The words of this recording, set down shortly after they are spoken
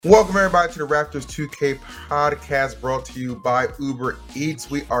Welcome everybody to the Raptors 2K podcast brought to you by Uber Eats.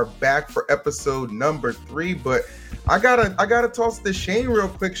 We are back for episode number 3, but I gotta toss this Shane real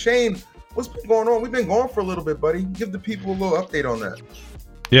quick. Shane, what's been going on? We've been gone for a little bit, buddy. Give the people a little update on that.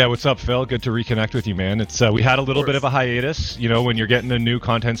 Yeah, what's up, Phil? Good to reconnect with you, man. It's we had a little bit of a hiatus. You know, when you're getting a new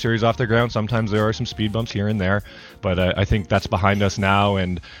content series off the ground, sometimes there are some speed bumps here and there, but I think that's behind us now.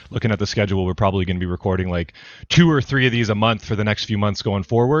 And looking at the schedule, we're probably going to be recording like 2 or 3 of these a month for the next few months going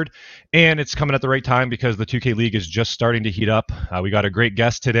forward. And it's coming at the right time because the 2K League is just starting to heat up. We got a great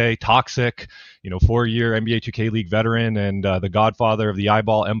guest today, ToXsiK, 4-year NBA 2K League veteran and the godfather of the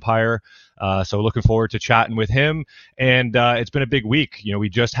iBallEmpire. So looking forward to chatting with him. And it's been a big week. We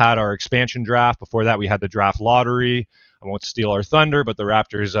just had our expansion draft. Before that, we had the draft lottery. I won't steal our thunder, but the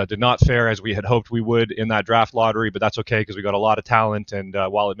Raptors did not fare as we had hoped we would in that draft lottery, but that's okay because we got a lot of talent. And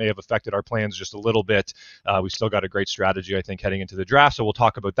while it may have affected our plans just a little bit, we still got a great strategy, I think, heading into the draft. So we'll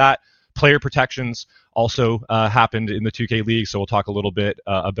talk about that. Player protections also happened in the 2K League, so we'll talk a little bit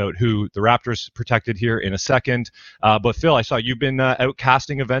about who the Raptors protected here in a second. But Phil, I saw you've been out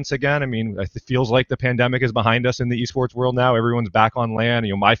casting events again. I mean, it feels like the pandemic is behind us in the esports world now. Everyone's back on LAN.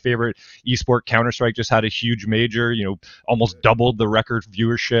 My favorite esport, Counter-Strike, just had a huge major, almost doubled the record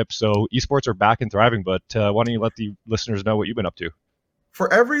viewership. So esports are back and thriving, but why don't you let the listeners know what you've been up to?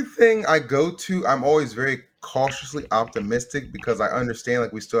 For everything I go to, I'm always very cautiously optimistic because I understand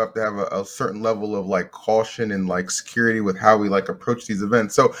we still have to have a certain level of caution and security with how we approach these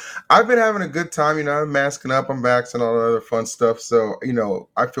events. So I've been having a good time. I'm masking up, I'm vaxxing, all the other fun stuff. So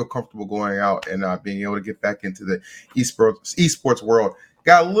I feel comfortable going out and being able to get back into the esports world.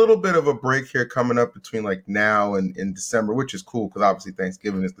 Got a little bit of a break here coming up between now and in December, which is cool because obviously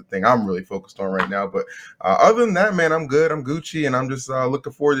Thanksgiving is the thing I'm really focused on right now. But other than that, man, I'm good. I'm Gucci, and I'm just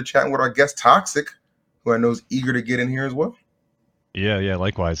looking forward to chatting with our guest ToXsiK, who I know is eager to get in here as well. Yeah,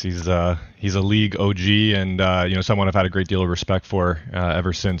 likewise. He's a league OG and someone I've had a great deal of respect for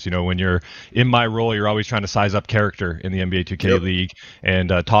ever since. When you're in my role, you're always trying to size up character in the NBA 2K League,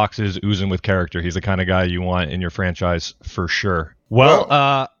 and Tox is oozing with character. He's the kind of guy you want in your franchise for sure. Well,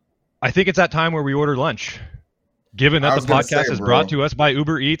 I think it's that time where we order lunch. Given that the podcast is brought to us by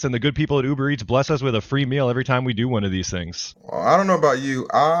Uber Eats, and the good people at Uber Eats bless us with a free meal every time we do one of these things. Well, I don't know about you.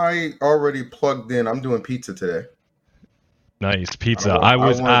 I already plugged in. I'm doing pizza today. Nice pizza. I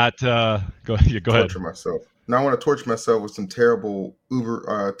was at. Go ahead. Torture myself. Now I want to torture myself with some terrible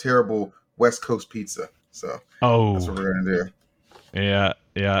terrible West Coast pizza. So that's what we're gonna do. Yeah.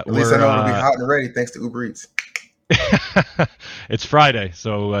 At least I know it'll be hot and ready thanks to Uber Eats. It's Friday,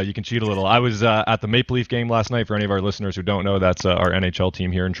 so you can cheat a little. I was at the Maple Leaf game last night. For any of our listeners who don't know, that's our NHL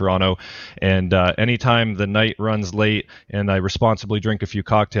team here in Toronto. And anytime the night runs late and I responsibly drink a few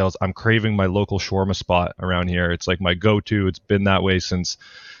cocktails, I'm craving my local shawarma spot around here. It's like my go-to. It's been that way since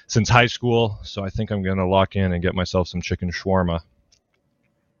high school. So I think I'm going to lock in and get myself some chicken shawarma.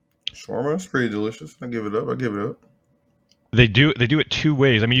 Shawarma is pretty delicious. I'll give it up. They do it 2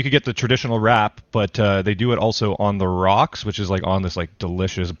 ways. I mean, you could get the traditional wrap, but they do it also on the rocks, which is on this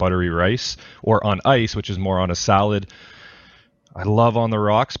delicious buttery rice, or on ice, which is more on a salad. I love on the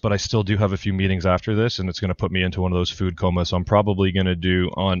rocks, but I still do have a few meetings after this, and it's going to put me into one of those food comas. So I'm probably going to do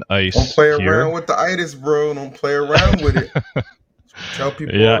on ice. Don't play around with the itis, bro. Don't play around with it. Tell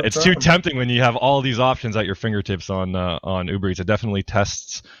people. Yeah, it's too tempting when you have all these options at your fingertips on Uber Eats. It definitely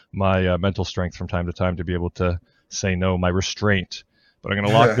tests my mental strength from time to time to be able to say no, my restraint. But I'm going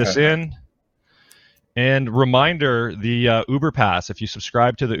to lock this in. And reminder, the Uber Pass. If you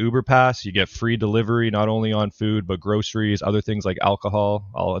subscribe to the Uber Pass, you get free delivery, not only on food, but groceries, other things like alcohol.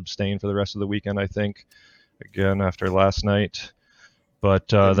 I'll abstain for the rest of the weekend, I think, again, after last night. But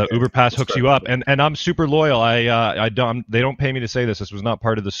the Uber Pass hooks you up, and I'm super loyal. They don't pay me to say this. This was not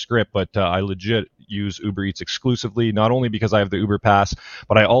part of the script, but I legit use Uber Eats exclusively, not only because I have the Uber Pass,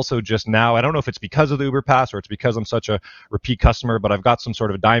 but I also just now, I don't know if it's because of the Uber Pass or it's because I'm such a repeat customer, but I've got some sort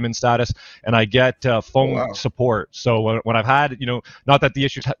of diamond status, and I get phone support. So when I've had, not that the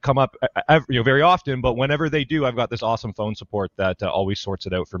issues come up very often, but whenever they do, I've got this awesome phone support that always sorts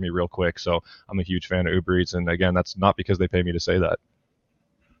it out for me real quick. So I'm a huge fan of Uber Eats, and again, that's not because they pay me to say that.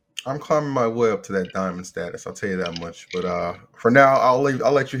 I'm climbing my way up to that diamond status. I'll tell you that much. But for now, I'll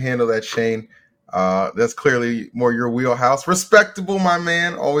let you handle that, Shane. That's clearly more your wheelhouse. Respectable, my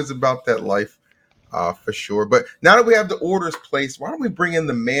man. Always about that life, for sure. But now that we have the orders placed, why don't we bring in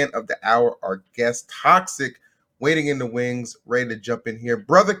the man of the hour, our guest, ToXsiK, waiting in the wings, ready to jump in here.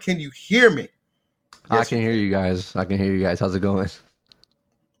 Brother, can you hear me? Yes, I can hear you guys. How's it going?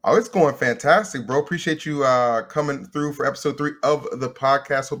 Oh, it's going fantastic, bro. Appreciate you coming through for episode 3 of the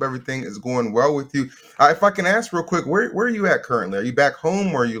podcast. Hope everything is going well with you. If I can ask real quick, where are you at currently? Are you back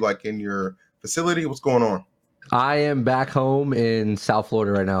home or are you like in your facility? What's going on? I am back home in South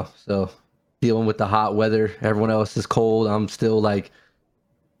Florida right now. So dealing with the hot weather. Everyone else is cold. I'm still like,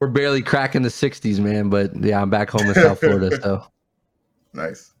 we're barely cracking the 60s, man. But yeah, I'm back home in South Florida. So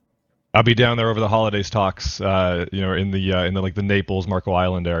nice. I'll be down there over the holidays talks, in the like the Naples, Marco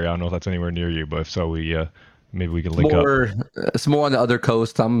Island area. I don't know if that's anywhere near you, but if so, maybe we can link up. It's more on the other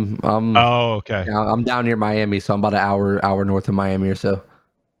coast. Oh, okay. I'm down near Miami, so I'm about an hour north of Miami or so.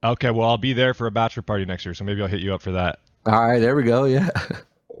 Okay, well, I'll be there for a bachelor party next year, so maybe I'll hit you up for that. All right, there we go. Yeah.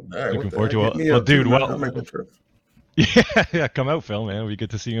 Right, looking forward to it. Well, dude, yeah, come out, Phil, man. It'll be good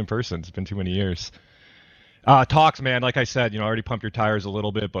to see you in person. It's been too many years. ToXsiK, man, like I said, already pumped your tires a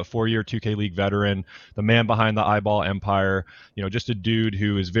little bit, but 4-year 2K League veteran, the man behind the iBallEmpire, just a dude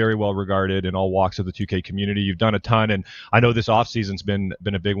who is very well regarded in all walks of the 2K community. You've done a ton, and I know this offseason's been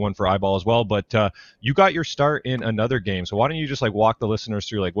a big one for iBall as well, but you got your start in another game, so why don't you just like walk the listeners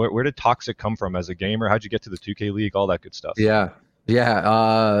through, like, where did ToXsiK come from as a gamer? How'd you get to the 2K League, all that good stuff? Yeah.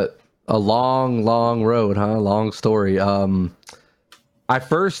 A long road, huh? Long story. I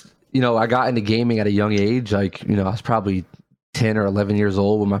first... I got into gaming at a young age. Like, I was probably 10 or 11 years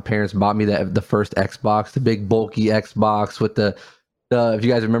old when my parents bought me the first Xbox, the big bulky Xbox with the if you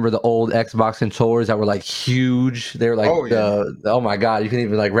guys remember the old Xbox controllers that were like huge. They were like, oh my God, you can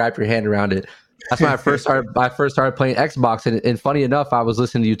even like wrap your hand around it. That's when I first started playing Xbox. And funny enough, I was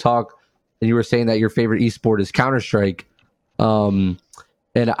listening to you talk and you were saying that your favorite esport is Counter-Strike. And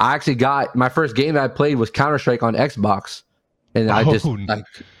I actually got my first game that I played was Counter-Strike on Xbox. And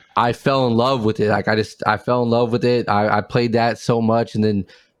I fell in love with it. Like I fell in love with it. I played that so much, and then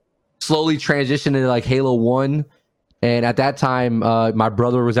slowly transitioned into like Halo 1. And at that time, my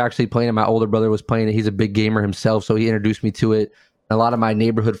brother was actually playing it. My older brother was playing it. He's a big gamer himself, so he introduced me to it. And a lot of my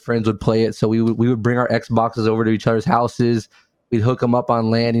neighborhood friends would play it. So we would bring our Xboxes over to each other's houses. We'd hook them up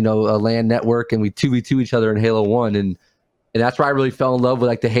on LAN, a LAN network, and we 2v2 each other in Halo 1. And that's where I really fell in love with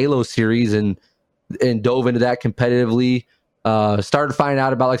like the Halo series and dove into that competitively. Started finding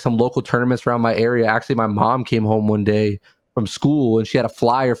out about like some local tournaments around my area. Actually, my mom came home one day from school and she had a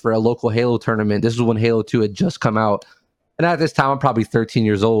flyer for a local Halo tournament. This was when Halo 2 had just come out. And at this time, I'm probably 13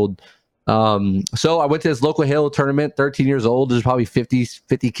 years old. So I went to this local Halo tournament, 13 years old. There's probably 50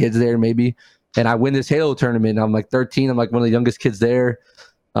 kids there maybe. And I win this Halo tournament. I'm like 13. I'm like one of the youngest kids there.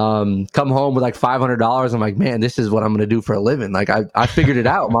 Come home with like $500. I'm like, man, this is what I'm going to do for a living. Like I figured it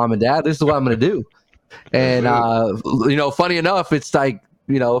out, Mom and Dad. This is what I'm going to do. And funny enough, it's like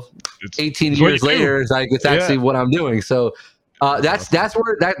 18 years later, it's like it's actually what I'm doing. So that's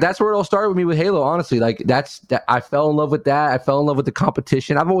where it all started with me with Halo. Honestly, like I fell in love with that. I fell in love with the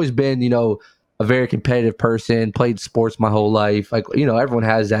competition. I've always been a very competitive person. Played sports my whole life. Like everyone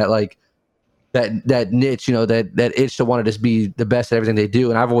has that like that niche. That itch to want to just be the best at everything they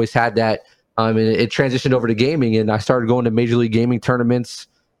do. And I've always had that. And it transitioned over to gaming, and I started going to Major League Gaming tournaments.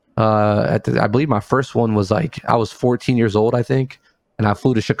 I believe my first one was like I was 14 years old, I think, and I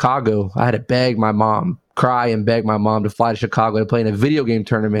flew to Chicago. I had to cry and beg my mom to fly to Chicago to play in a video game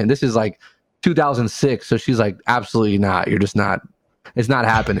tournament. This is like 2006, so she's like, absolutely not. You're just not. It's not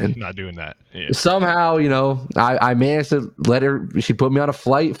happening. Not doing that. Yeah. Somehow, I managed to let her. She put me on a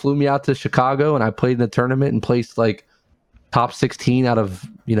flight, flew me out to Chicago, and I played in the tournament and placed like top 16 out of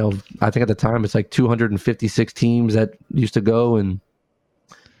I think at the time it's like 256 teams that used to go and.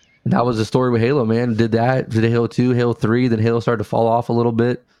 And that was the story with Halo, man. Did Halo 2, Halo 3, then Halo started to fall off a little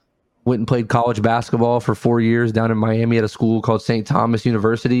bit. Went and played college basketball for 4 years down in Miami at a school called St. Thomas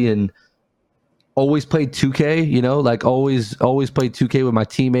University, and always played 2K, like always played 2K with my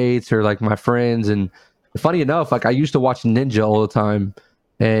teammates or like my friends. And funny enough, like I used to watch Ninja all the time,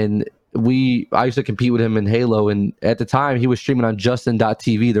 and I used to compete with him in Halo. And at the time, he was streaming on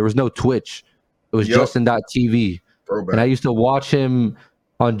Justin.tv. There was no Twitch. It was Justin.tv. And I used to watch him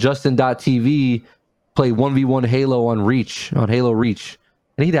on Justin.tv play 1v1 Halo on Halo Reach.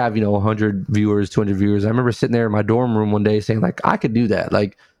 And he'd have, 100 viewers, 200 viewers. I remember sitting there in my dorm room one day saying, like, I could do that.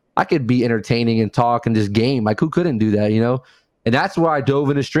 Like, I could be entertaining and talk and just game. Like, who couldn't do that, And that's where I dove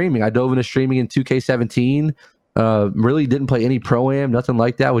into streaming. I dove into streaming in 2K17. Really didn't play any Pro-Am, nothing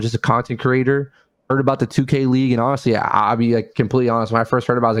like that. Was just a content creator. Heard about the 2K League. And honestly, I'll be like completely honest. When I first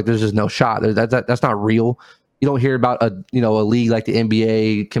heard about it, I was like, there's just no shot. That's not real. You don't hear about a league like the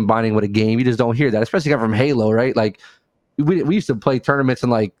NBA combining with a game. You just don't hear that, especially coming from Halo, right? Like we used to play tournaments in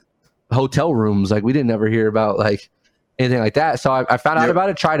like hotel rooms. Like we didn't ever hear about like anything like that. So I found out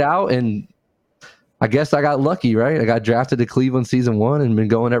about it, tried out, and I guess I got lucky, right? I got drafted to Cleveland season 1 and been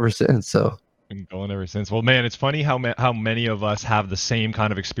going ever since. So Been going ever since. Well, man, it's funny how many of us have the same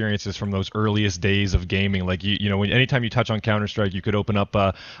kind of experiences from those earliest days of gaming. Like anytime you touch on Counter-Strike, you could open up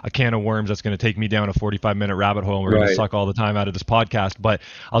a can of worms that's going to take me down a 45-minute rabbit hole, and we're going to suck all the time out of this podcast. But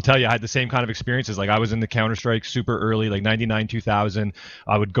I'll tell you, I had the same kind of experiences. Like I was in the Counter-Strike super early, like 99, 2000.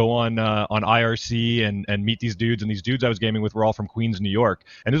 I would go on IRC and meet these dudes, and these dudes I was gaming with were all from Queens, New York,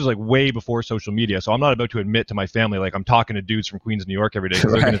 and this was like way before social media. So I'm not about to admit to my family like I'm talking to dudes from Queens, New York every day,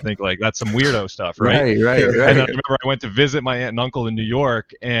 because they're going to think like that's some weirdo stuff, right? Right. And then I remember I went to visit my aunt and uncle in New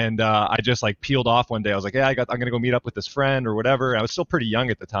York, and I just like peeled off one day. I was like, I'm gonna go meet up with this friend or whatever. I was still pretty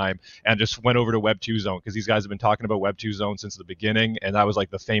young at the time, and just went over to Web 2 Zone, because these guys have been talking about Web 2 Zone since the beginning, and that was like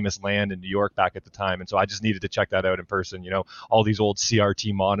the famous land in New York back at the time. And so I just needed to check that out in person. All these old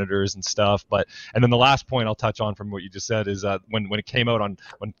CRT monitors and stuff. And then the last point I'll touch on from what you just said is when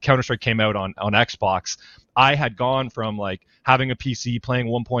Counter-Strike came out on Xbox, I had gone from like having a PC, playing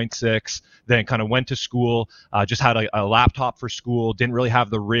 1.6, then kind of went to school, just had a laptop for school, didn't really have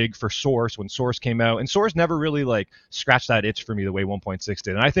the rig for Source when Source came out. And Source never really like scratched that itch for me the way 1.6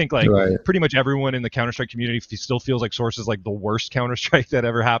 did. And I think like pretty much everyone in the Counter-Strike community still feels like Source is like the worst Counter-Strike that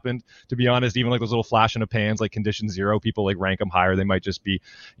ever happened, to be honest. Even like those little flash in the pans, like Condition Zero, people like rank them higher. They might just be,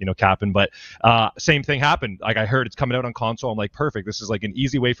 capping. But same thing happened. Like I heard it's coming out on console. I'm like, perfect. This is like an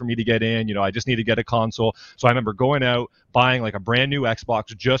easy way for me to get in. I just need to get a console. So I remember going out, buying like a brand new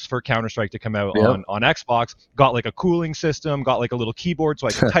Xbox just for Counter-Strike to come out on Xbox, got like a cooling system, got like a little keyboard so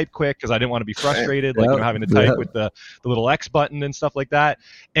I could type quick, because I didn't want to be frustrated, having to type with the little X button and stuff like that.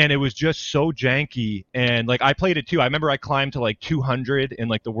 And it was just so janky. And like I played it too. I remember I climbed to like 200 in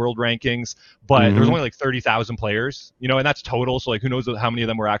like the world rankings, but there was only like 30,000 players, and that's total. So like who knows how many of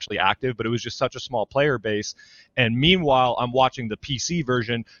them were actually active, but it was just such a small player base. And meanwhile, I'm watching the PC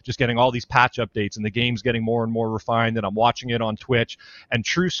version, just getting all these patch updates, and the game's getting more and more refined, and I'm watching it on Twitch. And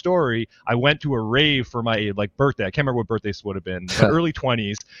true story, I went to a rave for my like birthday. I can't remember what birthday this would have been, but early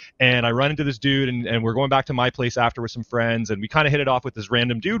 20s. And I run into this dude, and we're going back to my place after with some friends, and we kind of hit it off with this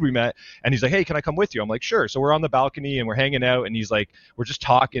random dude we met. And he's like, hey, can I come with you? I'm like, sure. So we're on the balcony and we're hanging out, and he's like, we're just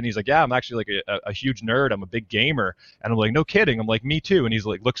talking. He's like, yeah, I'm actually like a huge nerd. I'm a big gamer. And I'm like, no kidding. I'm like, me too. And he's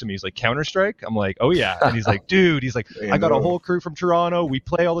like, looks at me. He's like, Counter-Strike? I'm like, oh yeah. And he's like, dude, he's like, I got a whole crew from Toronto. We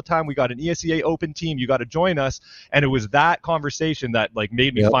play all the time. We got an ESEA open team. You got to join us. And it was that conversation that like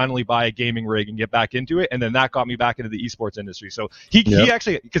made me finally buy a gaming rig and get back into it. And then that got me back into the esports industry. So he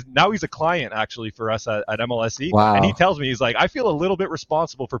actually, because now he's a client actually for us at MLSE. Wow. And he tells me, he's like, I feel a little bit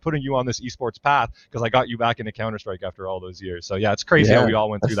responsible for putting you on this esports path, because I got you back into Counter-Strike after all those years. So yeah, it's crazy how we all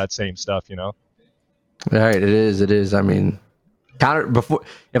went through that same stuff, Right. It is. I mean,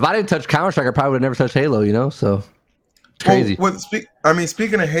 if I didn't touch Counter-Strike, I probably would have never touched Halo, so crazy.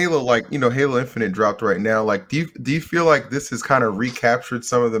 Speaking of Halo, like Halo Infinite dropped right now. Like, do you feel like this has kind of recaptured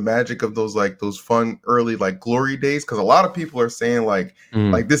some of the magic of those fun early like glory days? Because a lot of people are saying like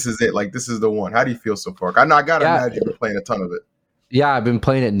this is it, like this is the one. How do you feel so far? I know I gotta imagine you're playing a ton of it. Yeah, I've been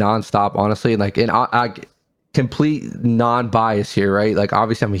playing it nonstop, honestly. Like, and I complete non-bias here, right? Like,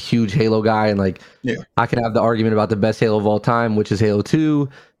 obviously, I'm a huge Halo guy, and like, I can have the argument about the best Halo of all time, which is Halo 2,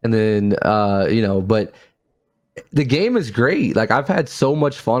 and then but the game is great. Like, I've had so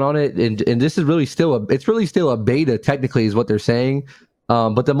much fun on it, and this is really still a beta, technically, is what they're saying.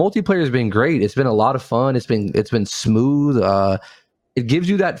 But the multiplayer has been great. It's been a lot of fun. It's been smooth. It gives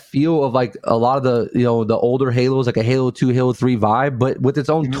you that feel of like a lot of the the older Halos, like a Halo 2, Halo 3 vibe, but with its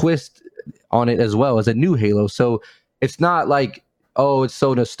own twist on it as well as a new Halo. So it's not like, oh, it's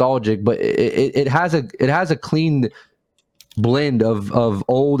so nostalgic, but it has a clean blend of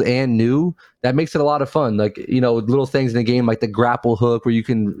old and new that makes it a lot of fun. Like, little things in the game, like the grapple hook where you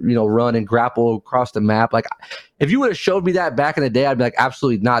can, run and grapple across the map. Like, if you would have showed me that back in the day, I'd be like,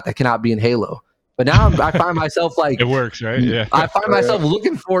 absolutely not. That cannot be in Halo. But now I find myself like, it works, right? Yeah. I find myself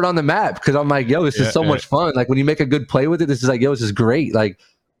looking for it on the map, because I'm like, yo, this is so much fun. Like, when you make a good play with it, this is like, yo, this is great. Like,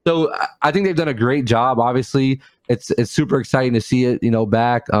 so I think they've done a great job. Obviously, it's super exciting to see it,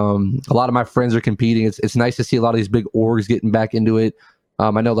 back. A lot of my friends are competing. It's nice to see a lot of these big orgs getting back into it. I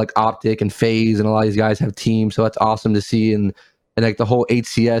know like Optic and FaZe and a lot of these guys have teams, so that's awesome to see. And like the whole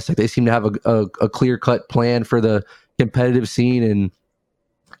HCS, like they seem to have a clear cut plan for the competitive scene. And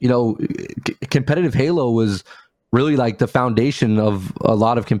competitive Halo was really like the foundation of a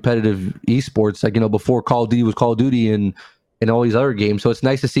lot of competitive esports. Like, before Call of Duty was Call of Duty and all these other games. So it's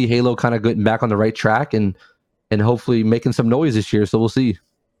nice to see Halo kind of getting back on the right track and hopefully making some noise this year. So we'll see.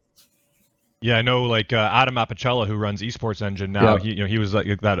 Yeah, I know. Like Adam Apicella, who runs Esports Engine now, Yeah. he was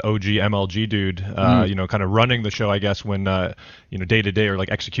like that OG MLG dude, Mm. kind of running the show, I guess, when day to day or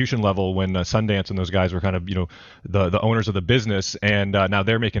like execution level when Sundance and those guys were kind of the owners of the business, and now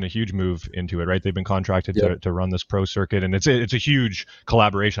they're making a huge move into it, right? They've been contracted Yep. to run this pro circuit, and it's a huge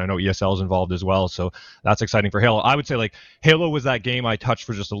collaboration. I know ESL is involved as well, so that's exciting for Halo. I would say like Halo was that game I touched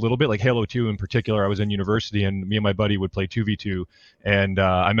for just a little bit, like Halo 2 in particular. I was in university, and me and my buddy would play 2v2. And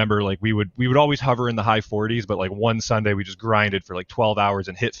I remember like we would always hover in the high 40s, but like one Sunday we just grinded for like 12 hours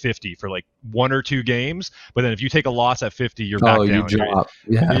and hit 50 for like one or two games. But then if you take a loss at 50, you're back down. You drop.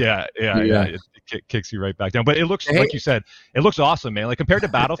 Right? Yeah. It kicks you right back down. But it looks like you said, it looks awesome, man. Like compared to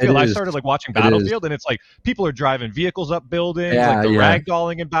Battlefield, I started like watching Battlefield, and it's like people are driving vehicles up buildings, like the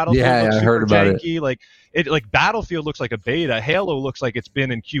ragdolling in Battlefield looks super janky. Like Battlefield looks like a beta. Halo looks like it's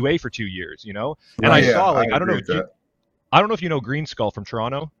been in QA for 2 years, And I saw like I don't know. I don't know if you know Green Skull from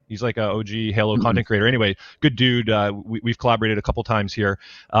Toronto. He's like a OG Halo content creator. Anyway, good dude. We've collaborated a couple times here.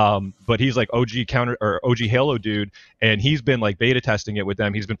 But he's like OG Halo dude, and he's been like beta testing it with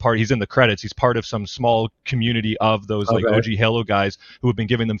them. He's in the credits. He's part of some small community of those like OG Halo guys who have been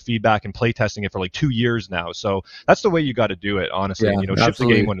giving them feedback and play testing it for like 2 years now. So that's the way you got to do it, honestly. Ship the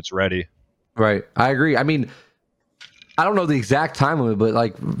game when it's ready. Right. I agree. I mean, I don't know the exact time limit, but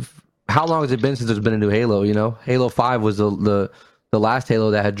like, how long has it been since there's been a new Halo? Halo 5 was the last Halo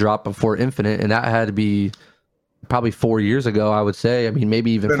that had dropped before Infinite, and that had to be probably 4 years ago, I would say. I mean,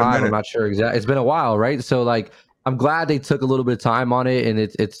 maybe even 5. I'm not sure exactly. It's been a while, right? So like, I'm glad they took a little bit of time on it, and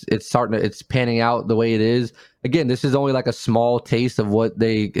it's panning out the way it is. Again, this is only like a small taste of what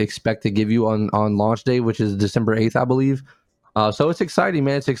they expect to give you on launch day, which is December 8th, I believe. So it's exciting,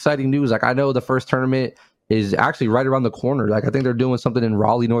 man. It's exciting news. Like, I know the first tournament is actually right around the corner. Like, I think they're doing something in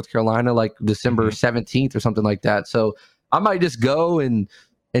Raleigh, North Carolina, like December 17th or something like that. So I might just go and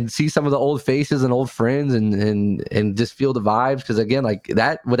see some of the old faces and old friends and just feel the vibes. Because again, like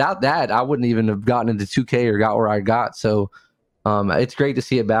that, without that, I wouldn't even have gotten into 2K or got where I got. So it's great to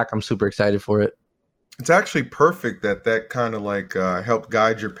see it back. I'm super excited for it. It's actually perfect that kind of like helped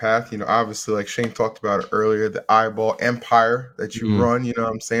guide your path. Obviously, like Shane talked about it earlier, the iBallEmpire that you run, what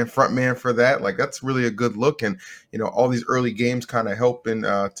I'm saying, front man for that. Like, that's really a good look. And, all these early games kind of helping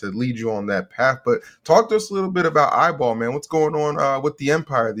to lead you on that path. But talk to us a little bit about iBall, man. What's going on with the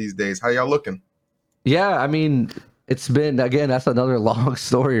Empire these days? How y'all looking? Yeah, I mean, it's been, again, that's another long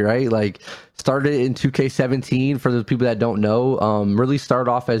story, right? Like, started in 2K17 for the people that don't know. Really started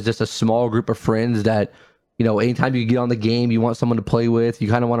off as just a small group of friends that, anytime you get on the game, you want someone to play with. You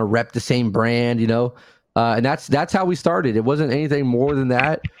kind of want to rep the same brand, and that's how we started. It wasn't anything more than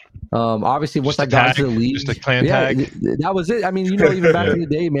that. Obviously, once I got into the league, just a clan tag. That was it. I mean, even back in the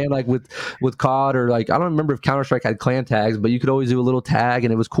day, man, like with COD or like, I don't remember if Counter-Strike had clan tags, but you could always do a little tag,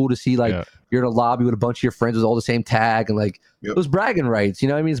 and it was cool to see like you're in a lobby with a bunch of your friends with all the same tag, and like it was bragging rights.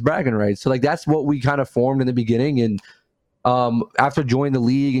 It's bragging rights. So like that's what we kind of formed in the beginning, and after joining the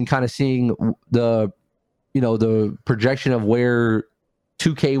league and kind of seeing the projection of where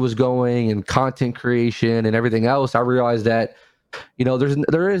 2K was going and content creation and everything else, I realized that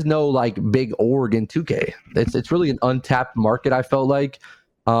there is no like big org in 2K. It's really an untapped market, I felt like.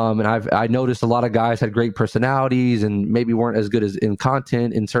 And I noticed a lot of guys had great personalities and maybe weren't as good as in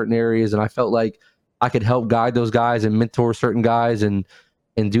content in certain areas, and I felt like I could help guide those guys and mentor certain guys and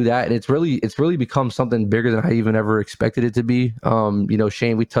do that. And it's really become something bigger than I even ever expected it to be.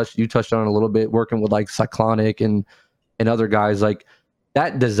 Shane, you touched on it a little bit, working with like Cyclonic and other guys. Like,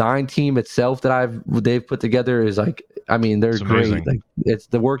 that design team itself that they've put together is like, I mean, they're great. Like, it's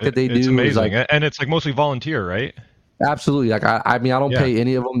the work that they do. It's amazing, is like, and it's like mostly volunteer, right? Absolutely. Like, I mean, I don't pay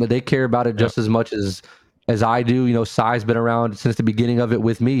any of them, but they care about it just as much as I do. Sai's been around since the beginning of it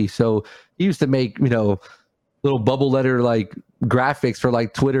with me, so he used to make little bubble letter like graphics for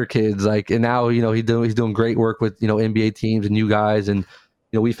like Twitter kids, like, and now he's doing great work with NBA teams and you guys, and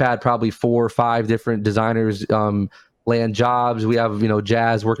we've had probably 4 or 5 different designers land jobs. We have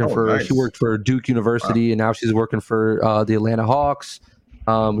Jazz working she worked for Duke University, and now she's working for the Atlanta Hawks.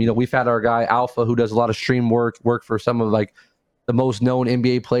 We've had our guy Alpha, who does a lot of stream work for some of like the most known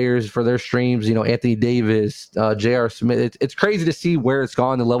NBA players for their streams. Anthony Davis, J.R. Smith. It's crazy to see where it's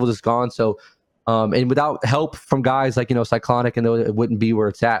gone, the levels it's gone. So and without help from guys like Cyclonic, and it wouldn't be where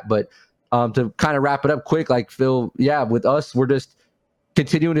it's at. But to kind of wrap it up quick, like Phil, with us, we're just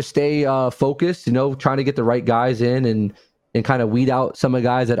continuing to stay focused, trying to get the right guys in and kind of weed out some of the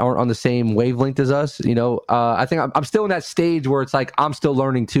guys that aren't on the same wavelength as us. I think I'm still in that stage where it's like I'm still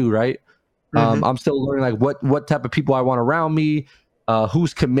learning too, right? I'm still learning like what type of people I want around me,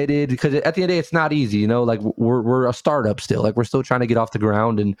 who's committed, because at the end of the day, it's not easy. Like we're a startup still. Like, we're still trying to get off the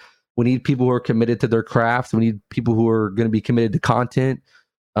ground, and We need people who are committed to their craft. We need people who are going to be committed to content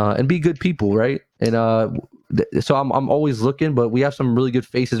and be good people, right? And so I'm always looking, but we have some really good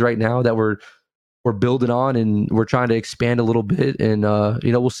faces right now that we're building on, and we're trying to expand a little bit, and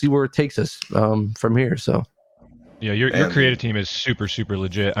we'll see where it takes us from here. So. Yeah, your creative team is super, super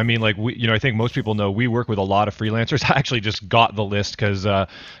legit. I mean, like, I think most people know we work with a lot of freelancers. I actually just got the list because,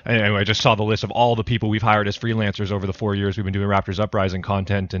 anyway, I just saw the list of all the people we've hired as freelancers over the 4 years we've been doing Raptors Uprising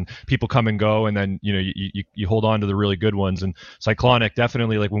content, and people come and go, and then, you hold on to the really good ones. And Cyclonic,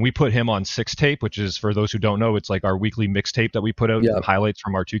 definitely, like, when we put him on 6 tape, which is, for those who don't know, it's like our weekly mixtape that we put out, highlights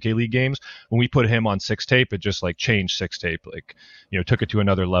from our 2K League games. When we put him on 6 tape, it just, like, changed 6 tape, like, took it to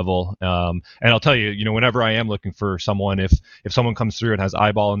another level. And I'll tell you, whenever I am looking for someone, if someone comes through and has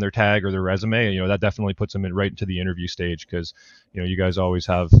eyeball in their tag or their resume, that definitely puts them right into the interview stage, because you guys always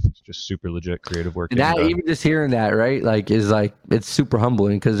have just super legit creative work. And even just hearing that, right, it's super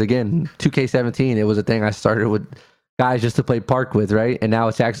humbling, because again, 2K17, it was a thing I started with guys just to play park with, right, and now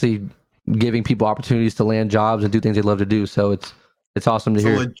it's actually giving people opportunities to land jobs and do things they love to do. So it's awesome to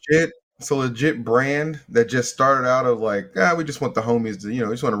hear. It's a legit brand that just started out of like, we just want the homies to, we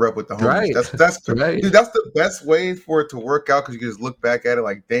just want to rep with the homies. Right. That's right. Dude, that's the best way for it to work out, because you can just look back at it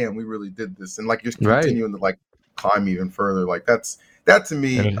like, damn, we really did this, and like you're continuing to like climb even further. Like that to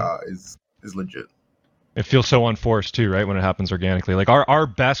me is legit. It feels so unforced too, right? When it happens organically. Like our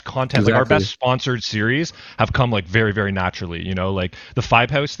best content, like our best sponsored series have come like very, very naturally, like the Five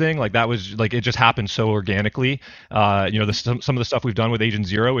House thing, like that was like, it just happened so organically. Some of the stuff we've done with Agent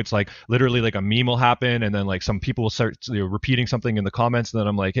Zero, it's like literally like a meme will happen, and then like some people will start repeating something in the comments, and then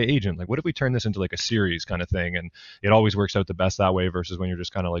I'm like, hey Agent, like what if we turn this into like a series kind of thing? And it always works out the best that way versus when you're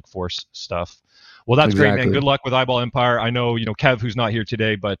just kind of like force stuff. Well, that's great, man. Good luck with iBallEmpire. I know, Kev, who's not here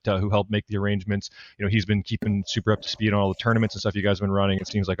today, but who helped make the arrangements, he's been keeping super up to speed on all the tournaments and stuff you guys have been running. It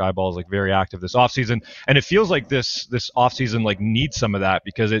seems like iBall is like very active this offseason, and it feels like this offseason like needs some of that,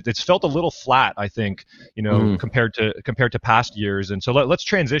 because it's felt a little flat, I think, compared to past years. And so let's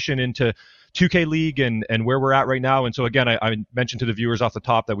transition into 2K League and where we're at right now. And so again, I mentioned to the viewers off the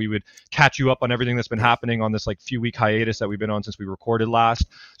top that we would catch you up on everything that's been happening on this like few week hiatus that we've been on since we recorded last.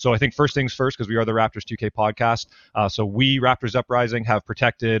 So I think first things first, because we are the Raptors 2K podcast. So we, Raptors Uprising, have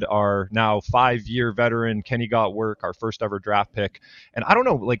protected our now 5-year veteran Kenny Got Work, our first ever draft pick. And I don't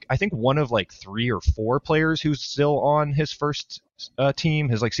know, like I think one of like 3 or 4 players who's still on his first team,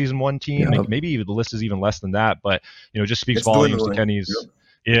 his like season 1 team. Yep. Maybe the list is even less than that, but it just speaks volumes to Kenny's. Yep.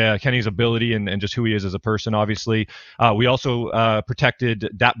 Yeah, Kenny's ability and just who he is as a person, obviously. We also protected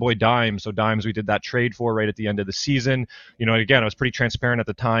Dat Boy Dimes. So Dimes, we did that trade for right at the end of the season. Again, I was pretty transparent at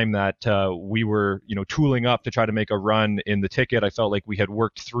the time that we were, tooling up to try to make a run in the ticket. I felt like we had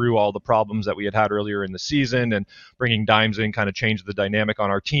worked through all the problems that we had earlier in the season, and bringing Dimes in kind of changed the dynamic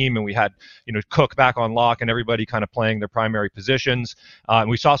on our team. And we had, Cook back on lock and everybody kind of playing their primary positions. And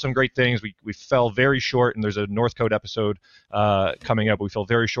we saw some great things. We fell very short, and there's a Northcote episode coming up. We fell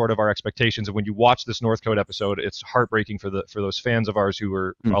very short of our expectations, and when you watch this Northcote episode, it's heartbreaking for those fans of ours who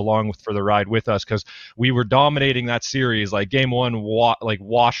were along for the ride with us, because we were dominating that series. Like game 1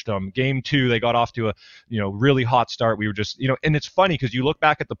 washed them. Game 2 they got off to a really hot start. We were just and it's funny because you look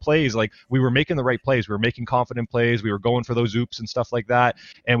back at the plays, like we were making the right plays, we were making confident plays, we were going for those oops and stuff like that,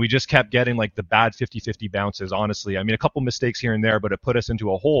 and we just kept getting like the bad 50-50 bounces. Honestly, I mean, a couple mistakes here and there, but it put us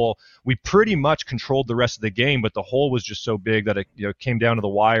into a hole. We pretty much controlled the rest of the game, but the hole was just so big that it came down to the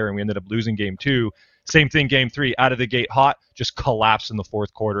wire, and we ended up losing game 2. Same thing, game 3, out of the gate hot, just collapsed in the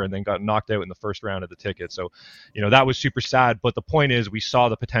fourth quarter and then got knocked out in the first round of the ticket. So, that was super sad. But the point is, we saw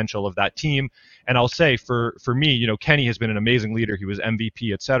the potential of that team. And I'll say for me, Kenny has been an amazing leader. He was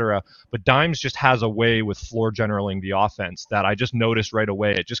MVP, etc. But Dimes just has a way with floor generaling the offense that I just noticed right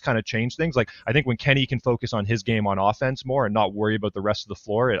away. It just kind of changed things. Like, I think when Kenny can focus on his game on offense more and not worry about the rest of the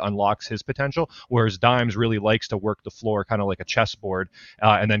floor, it unlocks his potential. Whereas Dimes really likes to work the floor kind of like a chessboard.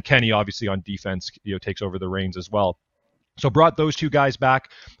 And then Kenny, obviously, on defense, takes over the reins as well. So brought those 2 guys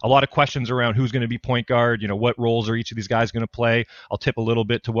back. A lot of questions around who's going to be point guard, what roles are each of these guys going to play. I'll tip a little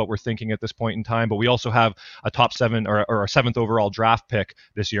bit to what we're thinking at this point in time, but we also have a top 7 or a 7th overall draft pick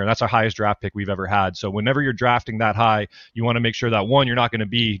this year, and that's our highest draft pick we've ever had. So whenever you're drafting that high, you want to make sure that, one, you're not going to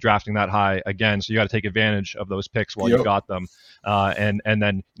be drafting that high again, so you got to take advantage of those picks while you got them. And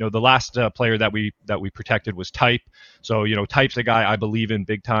then the last player that we protected was Type. So Type's a guy I believe in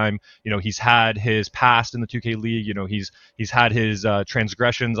big time. He's had his past in the 2K League. He's had his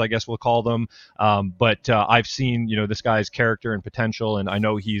transgressions, I guess we'll call them. But I've seen, this guy's character and potential, and I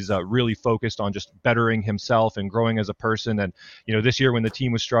know he's really focused on just bettering himself and growing as a person. And, this year when the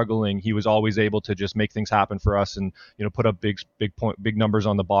team was struggling, he was always able to just make things happen for us and, put up big numbers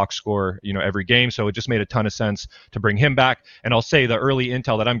on the box score, every game. So it just made a ton of sense to bring him back. And I'll say the early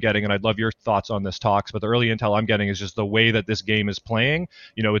intel that I'm getting, and I'd love your thoughts on this, Talks, but the early intel I'm getting is just the way that this game is playing.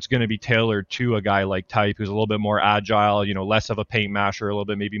 It's going to be tailored to a guy like Type, who's a little bit more agile, less of a paint masher, a little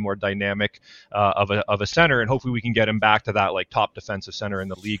bit maybe more dynamic of a center, and hopefully we can get him back to that like top defensive center in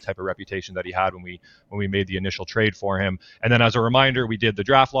the league type of reputation that he had when we made the initial trade for him. And then as a reminder, we did the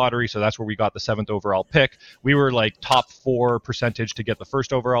draft lottery, so that's where we got the 7th overall pick. We were like top 4 percentage to get the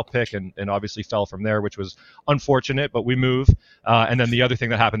 1st overall pick, and obviously fell from there, which was unfortunate, but we move. And then the other thing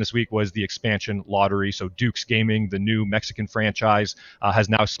that happened this week was the expansion lottery. So Duke's Gaming, the new Mexican franchise, has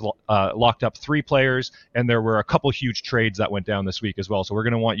now locked up 3 players, and there were a couple huge trades that went down this week as well. So we're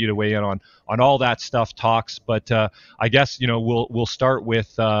going to want you to weigh in on all that stuff, Talks. But I guess we'll start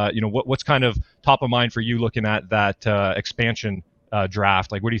with what's kind of top of mind for you looking at that expansion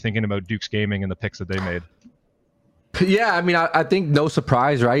draft. Like, what are you thinking about Duke's Gaming and the picks that they made? Yeah, I mean, I think no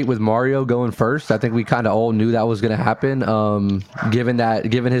surprise, right? With Mario going first, I think we kind of all knew that was going to happen.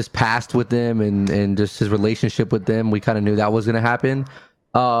 Given his past with them and just his relationship with them, we kind of knew that was going to happen.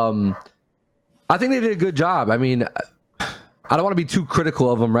 I think they did a good job. I mean, I don't want to be too critical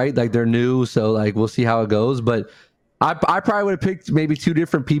of them, right? Like, they're new, so like we'll see how it goes. But I probably would have picked maybe 2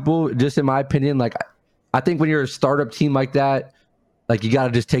 different people, just in my opinion. Like, I think when you're a startup team like that, like, you got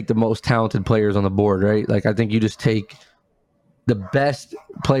to just take the most talented players on the board, right? Like, I think you just take the best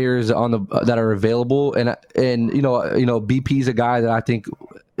players that are available, and BP's a guy that I think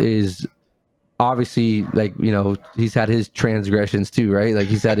is obviously, like, he's had his transgressions too, right? Like,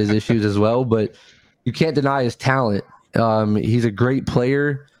 he's had his issues as well, but you can't deny his talent. He's a great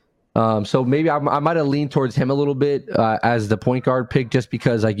player. So maybe I might have leaned towards him a little bit as the point guard pick, just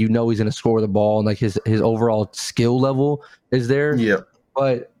because he's going to score the ball and like his overall skill level is there. Yeah.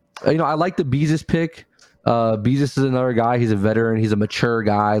 But I like the Beezus pick. Beezus is another guy. He's a veteran. He's a mature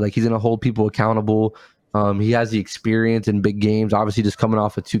guy. Like, he's going to hold people accountable. He has the experience in big games. Obviously, just coming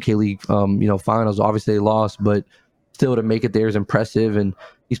off a 2K League, finals. Obviously, they lost, but still to make it there is impressive. And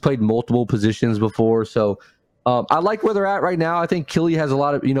he's played multiple positions before, so. I like where they're at right now. I think Killy has a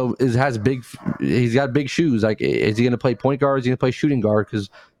lot of, he's got big shoes. Like, is he going to play point guard? Is he going to play shooting guard? Because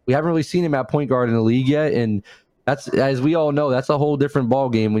we haven't really seen him at point guard in the league yet. And that's, as we all know, that's a whole different ball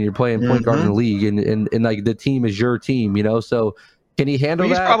game when you're playing point guard in the league. And like, the team is your team, So can he handle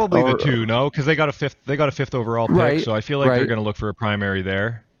that? He's probably the 2, no? Because they got a fifth overall pick. Right, so I feel like they're going to look for a primary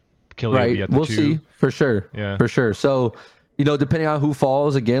there. Killy will be at the 2. We'll see for sure. Yeah, for sure. So, depending on who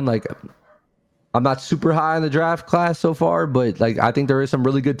falls, again, like, I'm not super high in the draft class so far, but like, I think there is some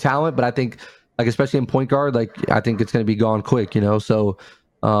really good talent, but I think, like, especially in point guard, like, I think it's going to be gone quick, so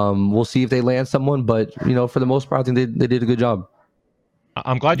we'll see if they land someone, but for the most part, I think they did a good job.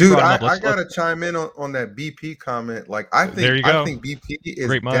 I'm glad you brought him up. I gotta chime in on that BP comment. Like, I think BP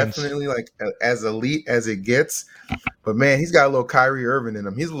is definitely like as elite as it gets, but man, he's got a little Kyrie Irving in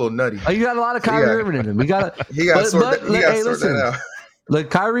him. He's a little nutty. Oh, you got a lot of Kyrie Irving in him. He got to sort that out. Like,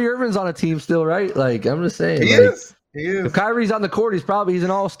 Kyrie Irving's on a team still, right? Like, I'm just saying. He is. If Kyrie's on the court, he's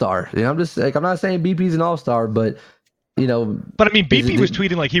an all-star. I'm just like, I'm not saying BP's an all-star, but But I mean, BP was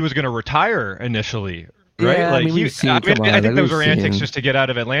tweeting like he was going to retire initially, right? Yeah, like, I think those were antics just to get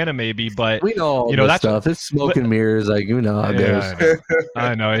out of Atlanta, maybe. But we know all that stuff. It's smoke and mirrors, like, how it goes.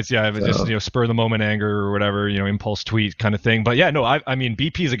 I know it's just spur of the moment anger or whatever, impulse tweet kind of thing. But yeah, no, I mean,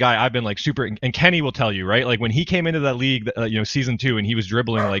 BP is a guy I've been like super, and Kenny will tell you, right? Like, when he came into that league, season 2, and he was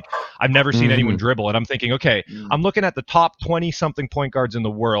dribbling, like, I've never seen anyone dribble, and I'm thinking, okay, I'm looking at the top 20 something point guards in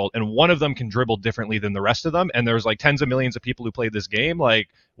the world, and one of them can dribble differently than the rest of them, and there's like tens of millions of people who play this game. Like,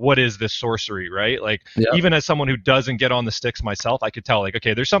 what is this sorcery, right? Like, even as someone who doesn't get on the sticks myself, I could tell, like,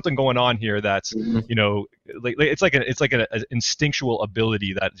 okay, there's something going on here that's, it's like an instinctual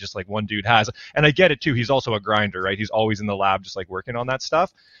ability that just like one dude has. And I get it too. He's also a grinder, right? He's always in the lab, just like working on that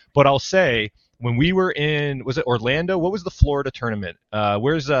stuff. But I'll say, when we were in, was it Orlando? What was the Florida tournament?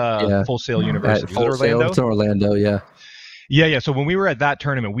 Where's Full Sail University? Was it Orlando? It's Orlando, yeah. Yeah. So when we were at that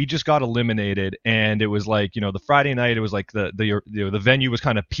tournament, we just got eliminated, and it was like, the Friday night, it was like the venue was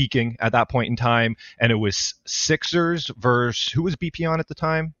kind of peaking at that point in time, and it was Sixers versus, who was BP on at the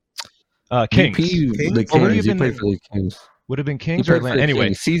time? Kings. The Kings. He played for the Kings. Would have been Kings or Atlanta. Anyway,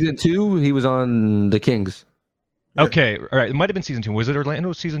 Kings. Season 2, he was on the Kings. Okay, all right. It might have been season 2. Was it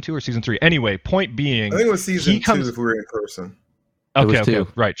Orlando season 2 or season 3? Anyway, point being, I think it was season 2 if we were in person. Okay.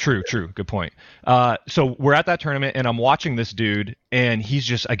 Right. True. Good point. So we're at that tournament and I'm watching this dude and he's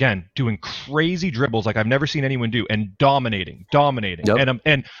just, again, doing crazy dribbles like I've never seen anyone do and dominating. Yep.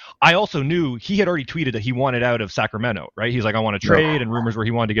 And I also knew he had already tweeted that he wanted out of Sacramento, right? He's like, I want to trade, and rumors were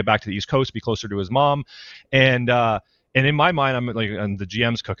he wanted to get back to the East Coast, be closer to his mom. And in my mind, I'm like, and the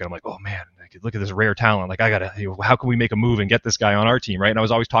GM's cooking. I'm like, oh man, look at this rare talent. Like, how can we make a move and get this guy on our team, right? And I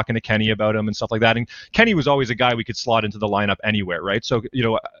was always talking to Kenny about him and stuff like that. And Kenny was always a guy we could slot into the lineup anywhere, right? So,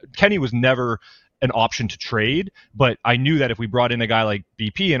 Kenny was never an option to trade, but I knew that if we brought in a guy like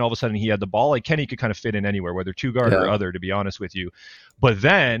BP and all of a sudden he had the ball, like Kenny could kind of fit in anywhere, whether two guard or other, to be honest with you. But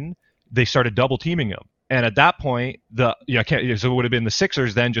then they started double teaming him. And at that point, so it would have been the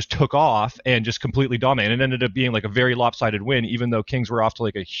Sixers then just took off and just completely dominated. And it ended up being like a very lopsided win, even though Kings were off to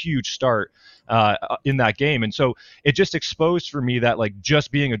like a huge start in that game. And so it just exposed for me that like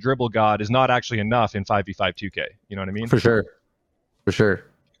just being a dribble god is not actually enough in 5v5 2K. You know what I mean? For sure.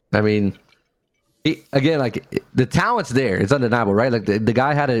 I mean, again, like the talent's there. It's undeniable, right? Like the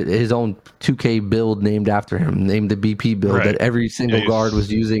guy had his own 2K build named after him, named the BP build that every single guard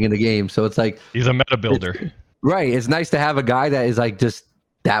was using in the game. So it's like he's a meta builder, right? It's nice to have a guy that is like just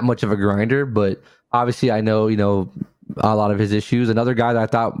that much of a grinder. But obviously, I know a lot of his issues. Another guy that I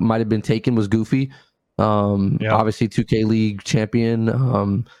thought might have been taken was Goofy. Obviously 2K League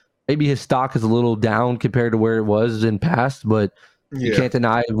champion. Maybe his stock is a little down compared to where it was in past, but you can't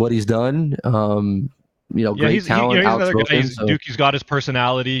deny what he's done. Great talent. He's another guy. He's got his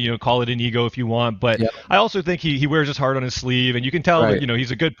personality. Call it an ego if you want, but I also think he wears his heart on his sleeve, and you can tell that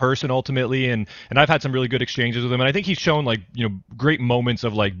he's a good person ultimately. And I've had some really good exchanges with him, and I think he's shown like great moments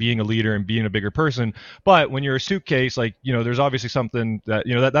of like being a leader and being a bigger person. But when you're a suitcase, like there's obviously something that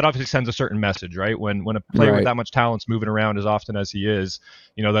that obviously sends a certain message, right? When a player with that much talent's moving around as often as he is,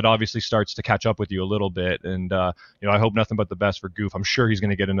 that obviously starts to catch up with you a little bit. And I hope nothing but the best for Goof. I'm sure he's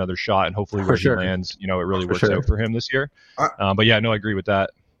going to get another shot, and hopefully where he lands, it really works out for him this year. But yeah, no, I agree with that.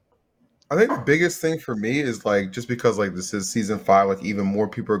 I think the biggest thing for me is like just because like this is season 5, like even more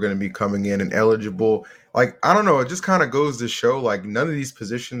people are going to be coming in and eligible. Like I don't know, it just kind of goes to show like none of these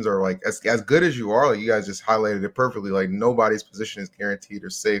positions are like as good as you are. Like you guys just highlighted it perfectly. Like nobody's position is guaranteed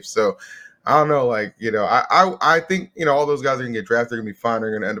or safe. So I don't know, like I think all those guys are gonna get drafted, they're gonna be fine,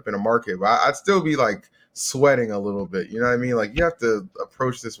 they're gonna end up in a market. But I'd still be like sweating a little bit. You know what I mean? Like you have to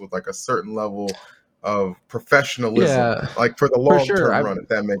approach this with like a certain level of professionalism, like for the long-term run, if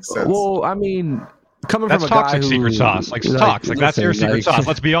that makes sense. Well, I mean, coming that's from a guy ToXsiK secret sauce, like that's your secret sauce.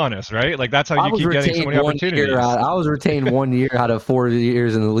 Let's be honest, right? Like that's how you keep getting so many opportunities. I was retained 1 year out of 4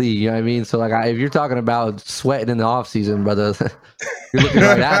 years in the league. You know what I mean? So like, if you're talking about sweating in the off season, brother, you're looking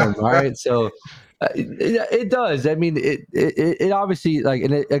right at him. All right, so. It does. I mean, it obviously like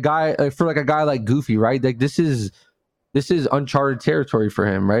a guy like Goofy, right? Like this is uncharted territory for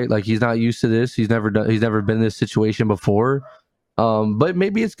him, right? Like he's not used to this. He's never been in this situation before. But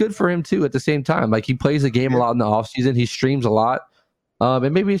maybe it's good for him too at the same time. Like he plays the game a lot in the off season. He streams a lot.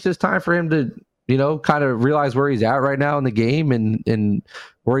 And maybe it's just time for him to, kind of realize where he's at right now in the game and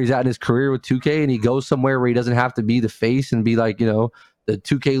where he's at in his career with 2K, and he goes somewhere where he doesn't have to be the face and be like, the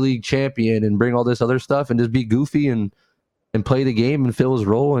 2K League champion and bring all this other stuff and just be goofy and play the game and fill his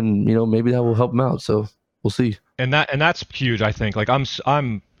role, and maybe that will help him out. So we'll see. And that's huge. I think like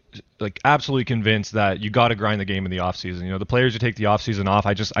I'm like absolutely convinced that you got to grind the game in the offseason. The players who take the offseason off,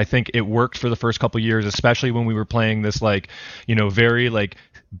 I think it worked for the first couple of years, especially when we were playing this like very like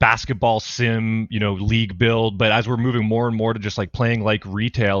basketball sim league build. But as we're moving more and more to just like playing like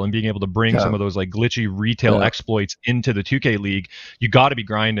retail and being able to bring some of those like glitchy retail exploits into the 2K League, you got to be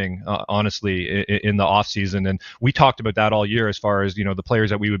grinding honestly in the off season. And we talked about that all year as far as the players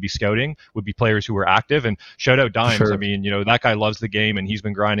that we would be scouting would be players who were active. And shout out Dimes. I mean that guy loves the game and he's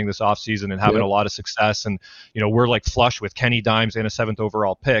been grinding this off season and having a lot of success. And we're like flush with Kenny Dimes and a 7th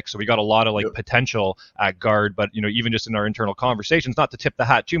overall pick, so we got a lot of like potential at guard. But even just in our internal conversations, not to tip the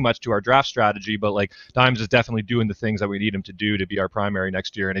hat too much to our draft strategy, but like Dimes is definitely doing the things that we need him to do to be our primary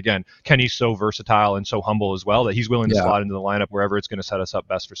next year. And again, Kenny's so versatile and so humble as well that he's willing to slot into the lineup wherever it's going to set us up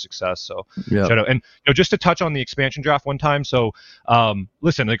best for success. So shout out. And just to touch on the expansion draft one time, so